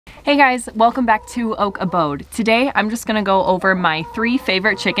Hey guys, welcome back to Oak Abode. Today I'm just gonna go over my 3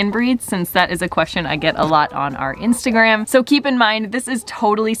 favorite chicken breeds, since that is a question I get a lot on our Instagram. So keep in mind, this is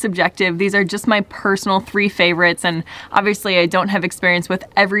totally subjective. These are just my personal 3 favorites, and obviously I don't have experience with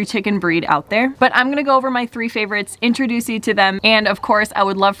every chicken breed out there. But I'm gonna go over my 3 favorites, introduce you to them, and of course I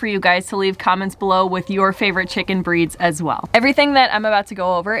would love for you guys to leave comments below with your favorite chicken breeds as well. Everything that I'm about to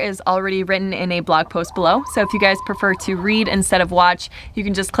go over is already written in a blog post below, so if you guys prefer to read instead of watch, you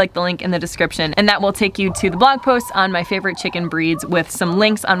can just click the link in the description and that will take you to the blog post on my favorite chicken breeds with some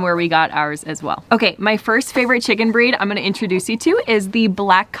links on where we got ours as well. Okay, my first favorite chicken breed I'm gonna introduce you to is the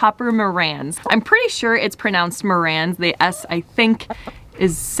Black Copper Marans. I'm pretty sure it's pronounced Marans. The S, I think,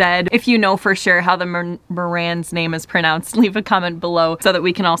 is said. If you know for sure how the Moran's name is pronounced, leave a comment below so that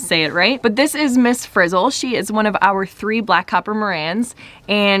we can all say it right. But this is Miss Frizzle. She is one of our 3 Black Copper Marans,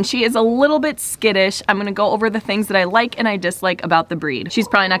 and she is a little bit skittish. I'm gonna go over the things that I like and I dislike about the breed. She's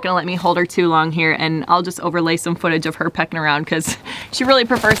probably not gonna let me hold her too long here, and I'll just overlay some footage of her pecking around because she really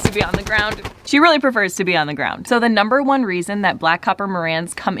prefers to be on the ground. She really prefers to be on the ground. So the #1 reason that Black Copper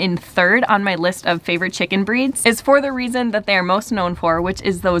Marans come in 3rd on my list of favorite chicken breeds is for the reason that they are most known for, which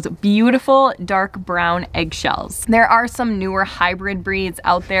is those beautiful dark brown eggshells. There are some newer hybrid breeds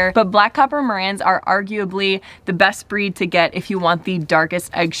out there, but Black Copper Marans are arguably the best breed to get if you want the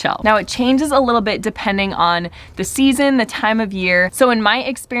darkest eggshell. Now it changes a little bit depending on the season, the time of year. So in my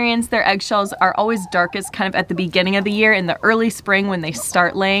experience, their eggshells are always darkest kind of at the beginning of the year, in the early spring when they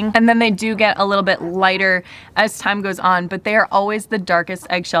start laying, and then they do get a little bit lighter as time goes on, but they are always the darkest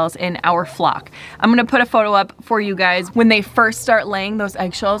eggshells in our flock. I'm gonna put a photo up for you guys. When they first start laying, those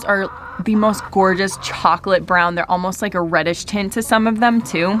eggshells are the most gorgeous chocolate brown. They're almost like a reddish tint to some of them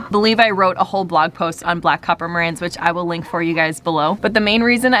too. I believe I wrote a whole blog post on Black Copper Marans, which I will link for you guys below. But the main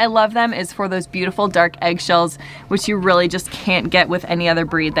reason I love them is for those beautiful dark eggshells, which you really just can't get with any other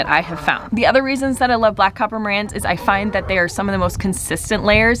breed that I have found. The other reasons that I love Black Copper Marans is I find that they are some of the most consistent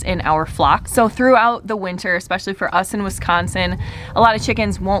layers in our flock. So throughout the winter, especially for us in Wisconsin, a lot of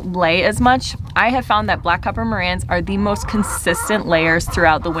chickens won't lay as much. I have found that Black Copper Marans are the most consistent layers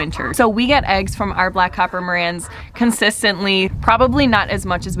throughout the winter. So we get eggs from our Black Copper Marans consistently, probably not as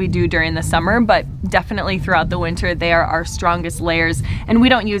much as we do during the summer, but definitely throughout the winter they are our strongest layers, and we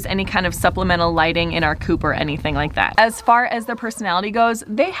don't use any kind of supplemental lighting in our coop or anything like that. As far as their personality goes,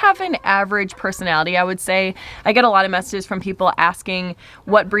 they have an average personality, I would say. I get a lot of messages from people asking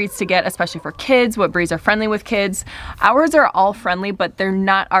what breeds to get, especially for kids, what breeds are friendly with kids. Ours are all friendly, but they're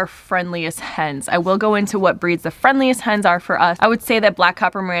not our friendliest hens. I will go into what breeds the friendliest hens are for us. I would say that Black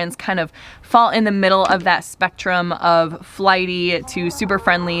Copper Marans kind of fall in the middle of that spectrum of flighty to super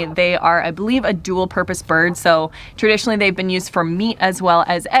friendly. They are, I believe, a dual purpose bird, so traditionally they've been used for meat as well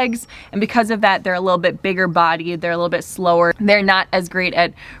as eggs, and because of that they're a little bit bigger bodied, they're a little bit slower, they're not as great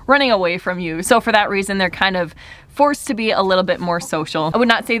at running away from you, so for that reason they're kind of forced to be a little bit more social. I would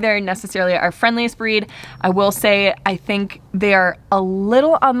not say they're necessarily our friendliest breed. I will say I think they are a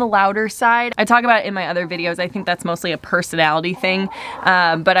little on the louder side. I talk about it in my other videos. I think that's mostly a personality thing,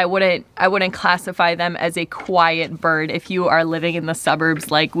 but I wouldn't classify them as a quiet bird if you are living in the suburbs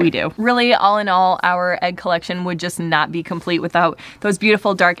like we do. Really, all in all, our egg collection would just not be complete without those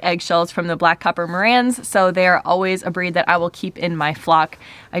beautiful dark eggshells from the Black Copper Marans, so they are always a breed that I will keep in my flock.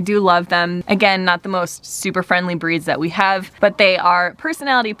 I do love them. Again, not the most super friendly breeds that we have, but they are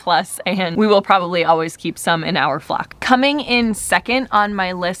personality plus, and we will probably always keep some in our flock. Coming in 2nd on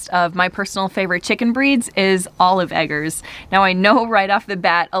my list of my personal favorite chicken breeds is Olive Eggers. Now I know right off the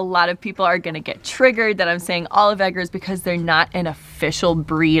bat a lot of people are gonna get triggered that I'm saying Olive Eggers because they're not an official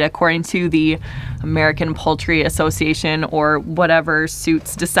breed according to the American Poultry Association or whatever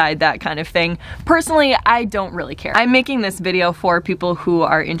suits decide that kind of thing. Personally, I don't really care. I'm making this video for people who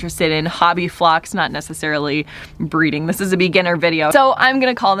are interested in hobby flocks, not necessarily breeding. This is a beginner video, so I'm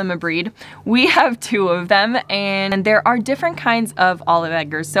gonna call them a breed. We have 2 of them, and there are different kinds of Olive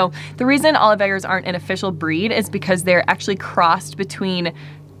Eggers. So the reason Olive Eggers aren't an official breed is because they're actually crossed between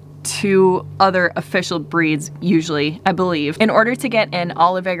 2 other official breeds, usually, I believe. In order to get an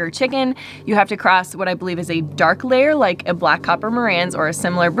Olive Egger chicken, you have to cross what I believe is a dark layer, like a Black Copper Marans or a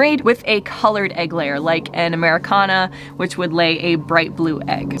similar breed, with a colored egg layer, like an Americana, which would lay a bright blue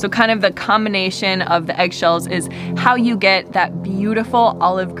egg. So kind of the combination of the eggshells is how you get that beautiful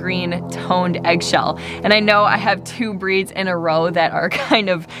olive green toned eggshell. And I know I have 2 breeds in a row that are kind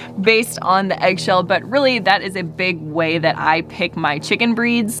of based on the eggshell, but really that is a big way that I pick my chicken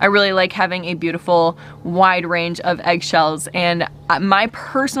breeds. I really like having a beautiful wide range of eggshells, and my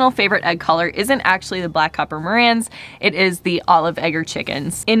personal favorite egg color isn't actually the black copper Marans, it is the olive egger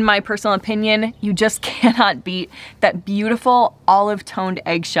chickens. In my personal opinion, you just cannot beat that beautiful olive toned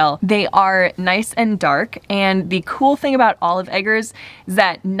eggshell. They are nice and dark, and the cool thing about olive eggers is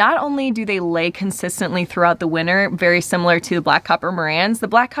that not only do they lay consistently throughout the winter, very similar to the black copper Marans. The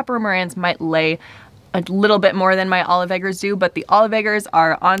black copper Marans might lay a little bit more than my olive eggers do, but the olive eggers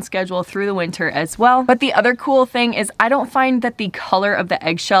are on schedule through the winter as well. But the other cool thing is I don't find that the color of the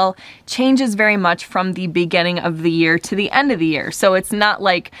eggshell changes very much from the beginning of the year to the end of the year. So it's not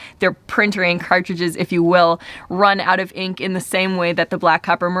like their printer ink cartridges, if you will, run out of ink in the same way that the black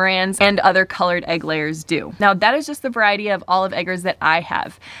copper Marans and other colored egg layers do. Now that is just the variety of olive eggers that I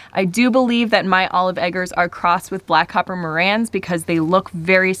have. I do believe that my olive eggers are crossed with black copper Marans because they look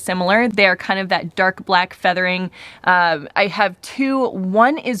very similar. They are kind of that dark black feathering. I have two.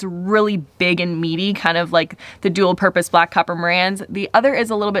 One is really big and meaty, kind of like the dual purpose black copper Marans. The other is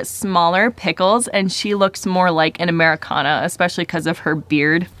a little bit smaller, Pickles, and she looks more like an Americana, especially because of her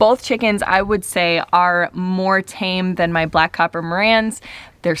beard. Both chickens, I would say, are more tame than my black copper Marans.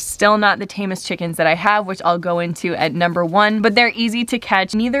 They're still not the tamest chickens that I have, which I'll go into at number 1, but they're easy to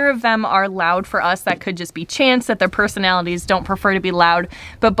catch. Neither of them are loud for us. That could just be chance that their personalities don't prefer to be loud,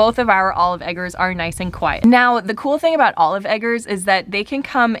 but both of our olive eggers are nice and quiet. Now, the cool thing about olive eggers is that they can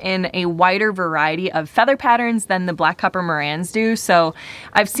come in a wider variety of feather patterns than the black copper Marans do. So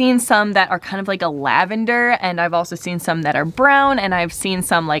I've seen some that are kind of like a lavender, and I've also seen some that are brown, and I've seen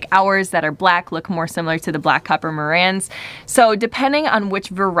some like ours that are black, look more similar to the black copper Marans. So depending on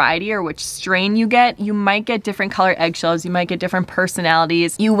which variety or which strain you get, you might get different color eggshells, you might get different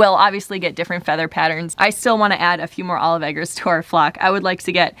personalities, you will obviously get different feather patterns. I still want to add a few more olive eggers to our flock. I would like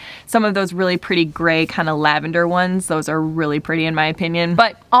to get some of those really pretty gray kind of lavender ones. Those are really pretty in my opinion.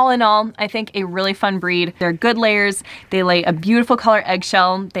 But all in all, I think a really fun breed. They're good layers, they lay a beautiful color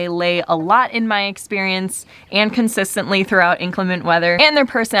eggshell, they lay a lot in my experience and consistently throughout inclement weather, and their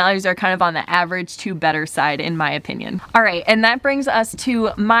personalities are kind of on the average to better side in my opinion. All right, and that brings us to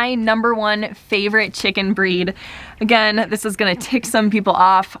my number 1 favorite chicken breed. Again, this is gonna tick some people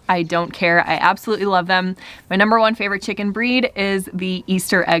off. I don't care, I absolutely love them. My number 1 favorite chicken breed is the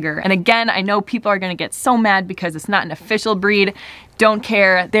Easter Egger. And again, I know people are gonna get so mad because it's not an official breed. Don't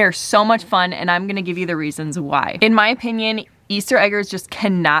care, they're so much fun, and I'm gonna give you the reasons why. In my opinion, Easter eggers just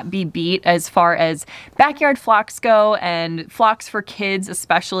cannot be beat as far as backyard flocks go, and flocks for kids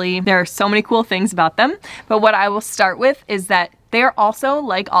especially. There are so many cool things about them, but what I will start with is that they are also,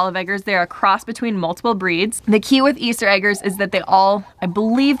 like olive eggers, they are a cross between multiple breeds. The key with Easter eggers is that they all, I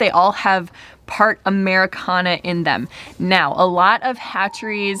believe they all have part Americana in them. Now, a lot of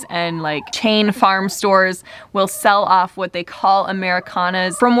hatcheries and like chain farm stores will sell off what they call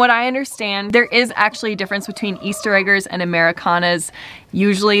Americanas. From what I understand, there is actually a difference between Easter eggers and Americanas.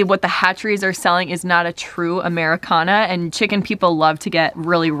 Usually what the hatcheries are selling is not a true Americana, and chicken people love to get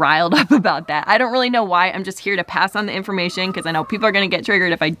really riled up about that. I don't really know why, I'm just here to pass on the information because I know people are gonna get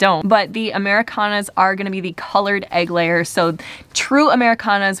triggered if I don't. But the Americanas are gonna be the colored egg layer, so true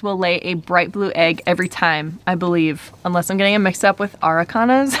Americanas will lay a bright blue egg every time, I believe, unless I'm getting it mixed up with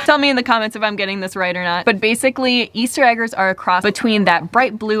Aracanas. Tell me in the comments if I'm getting this right or not. But basically, Easter eggers are a cross between that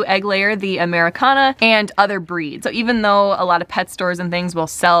bright blue egg layer, the Americana, and other breeds. So even though a lot of pet stores and things will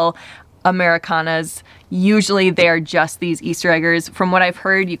sell Americanas, usually they are just these Easter eggers. From what I've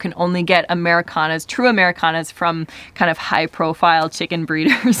heard, you can only get Americanas, true Americanas, from kind of high profile chicken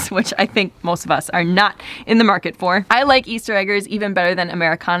breeders, which I think most of us are not in the market for. I like Easter eggers even better than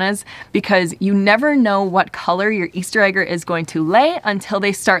Americanas because you never know what color your Easter egger is going to lay until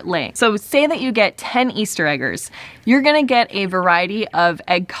they start laying. So say that you get 10 Easter eggers, you're gonna get a variety of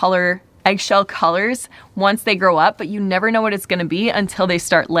eggshell colors once they grow up, but you never know what it's gonna be until they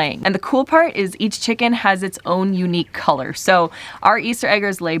start laying. And the cool part is each chicken has its own unique color. So our Easter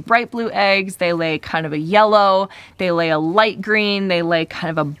eggers lay bright blue eggs, they lay kind of a yellow, they lay a light green, they lay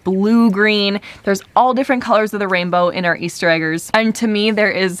kind of a blue green. There's all different colors of the rainbow in our Easter eggers. And to me,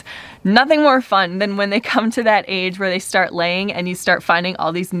 there is nothing more fun than when they come to that age where they start laying and you start finding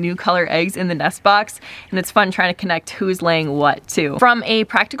all these new color eggs in the nest box, and it's fun trying to connect who's laying what too. From a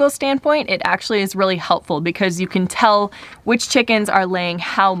practical standpoint, it actually is really helpful because you can tell which chickens are laying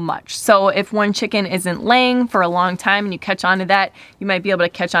how much. So if one chicken isn't laying for a long time and you catch on to that, you might be able to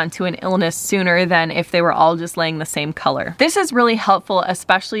catch on to an illness sooner than if they were all just laying the same color. This is really helpful,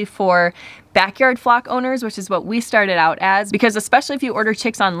 especially for backyard flock owners, which is what we started out as, because especially if you order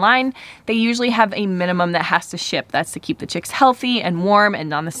chicks online, they usually have a minimum that has to ship. That's to keep the chicks healthy and warm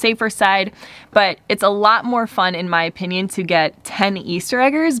and on the safer side. But it's a lot more fun, in my opinion, to get 10 Easter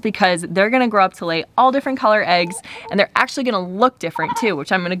eggers because they're gonna grow up to lay all different color eggs, and they're actually gonna look different too,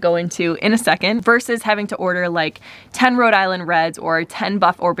 which I'm gonna go into in a second, versus having to order like 10 Rhode Island Reds or 10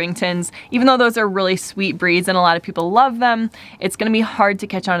 Buff Orpingtons. Even though those are really sweet breeds and a lot of people love them, it's gonna be hard to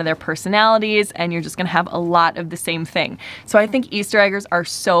catch on to their personalities, and you're just gonna have a lot of the same thing. So I think Easter eggers are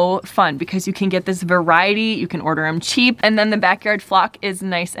so fun because you can get this variety, you can order them cheap, and then the backyard flock is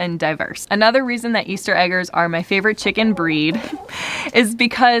nice and diverse. Another reason that Easter eggers are my favorite chicken breed is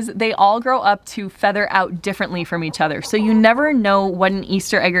because they all grow up to feather out differently from each other. So you never know what an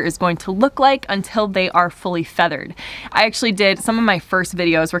Easter egger is going to look like until they are fully feathered. I actually did, some of my first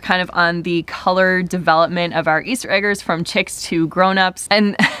videos were kind of on the color development of our Easter eggers from chicks to grown-ups,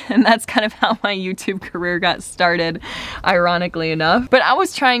 and that's kind of how my YouTube career got started, ironically enough. But I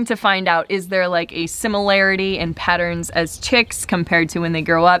was trying to find out, is there like a similarity in patterns as chicks compared to when they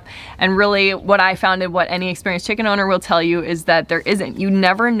grow up? And really what I found, and what any experienced chicken owner will tell you, is that there isn't. You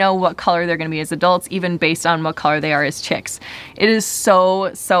never know what color they're gonna be as adults, even based on what color they are as chicks. It is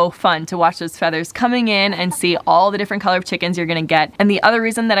so fun to watch those feathers coming in and see all the different color of chickens you're gonna get. And the other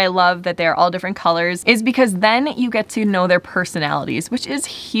reason that I love that they're all different colors is because then you get to know their personalities, which is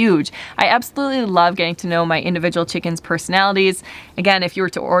huge. I absolutely love getting to know my individual chickens' personalities. Again, if you were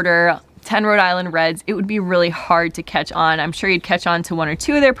to order 10 Rhode Island Reds, it would be really hard to catch on. I'm sure you'd catch on to 1 or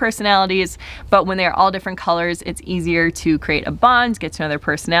 2 of their personalities, but when they're all different colors, it's easier to create a bond, get to know their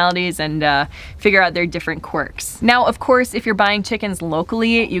personalities, and figure out their different quirks. Now, of course, if you're buying chickens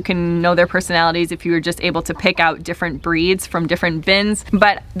locally, you can know their personalities if you were just able to pick out different breeds from different bins,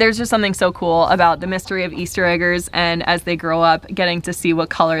 but there's just something so cool about the mystery of Easter eggers, and as they grow up, getting to see what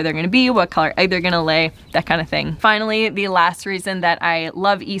color they're gonna be, what color egg they're gonna lay, that kind of thing. Finally, the last reason that I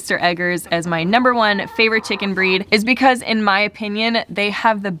love Easter eggers as my #1 favorite chicken breed is because, in my opinion, they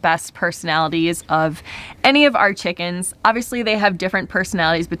have the best personalities of any of our chickens. Obviously, they have different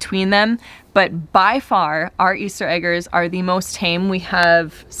personalities between them, but by far, our Easter eggers are the most tame. We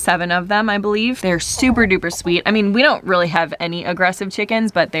have 7 of them, I believe. They're super duper sweet. I mean, we don't really have any aggressive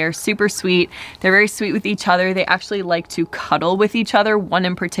chickens, but they're super sweet. They're very sweet with each other. They actually like to cuddle with each other. One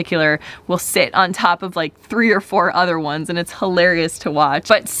in particular will sit on top of like 3 or 4 other ones, and it's hilarious to watch.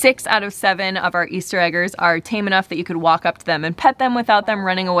 But 6 out of 7 of our Easter eggers are tame enough that you could walk up to them and pet them without them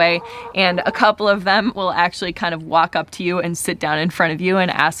running away, and a couple of them will actually kind of walk up to you and sit down in front of you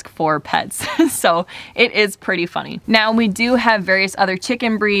and ask for pets. So it is pretty funny. Now, we do have various other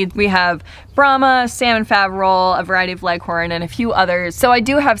chicken breeds. We have Brahma, Salmon Faverolles, a variety of Leghorn, and a few others. So I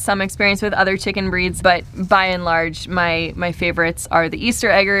do have some experience with other chicken breeds, but by and large, my favorites are the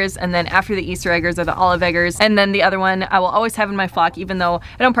Easter eggers, and then after the Easter eggers are the olive eggers, and then the other one I will always have in my flock, even though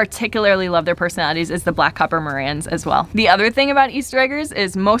I don't particularly love their personalities, is the Black Copper Morans as well. The other thing about Easter eggers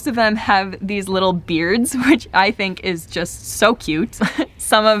is most of them have these little beards, which I think is just so cute.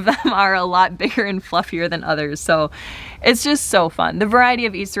 Some of them are a lot bigger and fluffier than others, so it's just so fun. The variety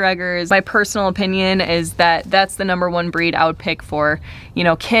of Easter eggers, my personal opinion is that that's the #1 breed I would pick for, you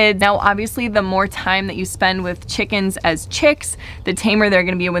know, kids. Now, obviously, the more time that you spend with chickens as chicks, the tamer they're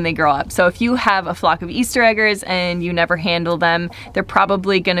gonna be when they grow up. So if you have a flock of Easter eggers and you never handle them, they're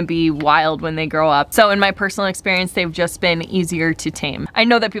probably gonna be wild when they grow up. So in my personal experience, they've just been easier to tame. I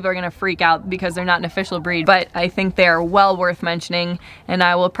know that people are gonna freak out because they're not an official breed, but I think they're well worth mentioning, and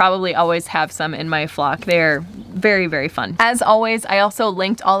I will probably always have some in my flock. They're very fun. As always, I also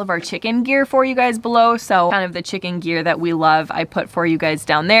linked all of our chicken gear for you guys below, so kind of the chicken gear that we love, I put for you guys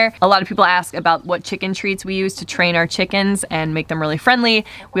down there. A lot of people ask about what chicken treats we use to train our chickens and make them really friendly.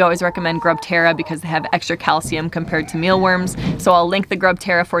 We always recommend Grub Terra because they have extra calcium compared to mealworms, so I'll link the Grub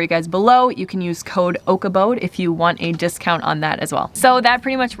Terra for you guys below. You can use code OKABODE if you want a discount on that as well. So that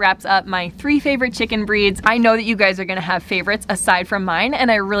pretty much wraps up my 3 favorite chicken breeds. I know that you guys are gonna have favorites aside from mine,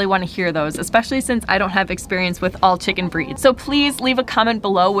 and I really want to hear those, especially since I don't have experience with all chicken breeds. So please leave a comment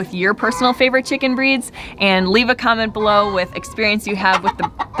below with your personal favorite chicken breeds, and leave a comment below with experience you have with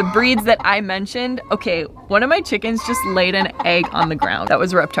the breeds that I mentioned. Okay, one of my chickens just laid an egg on the ground. That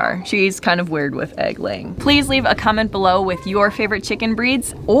was Reptar. She's kind of weird with egg laying. Please leave a comment below with your favorite chicken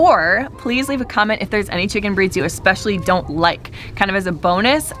breeds, or please leave a comment if there's any chicken breeds you especially don't like. Kind of as a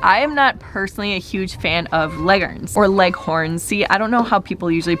bonus, I am not personally a huge fan of Leghorns or Leghorns. See, I don't know how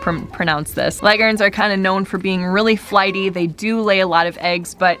people usually pronounce this. Leghorns are kind of known for being really flighty. They do lay a lot of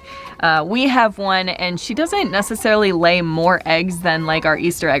eggs, but we have one and she doesn't necessarily lay more eggs than like our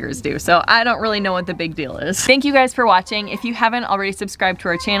Easter eggers do. So I don't really know what the big deal is. Thank you guys for watching. If you haven't already subscribed to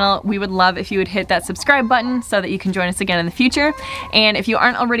our channel, we would love if you would hit that subscribe button so that you can join us again in the future. And if you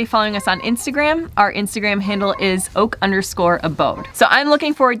aren't already following us on Instagram, our Instagram handle is oak_abode. So I'm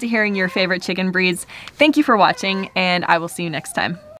looking forward to hearing your favorite chicken breeds. Thank you for watching, and I will see you next time.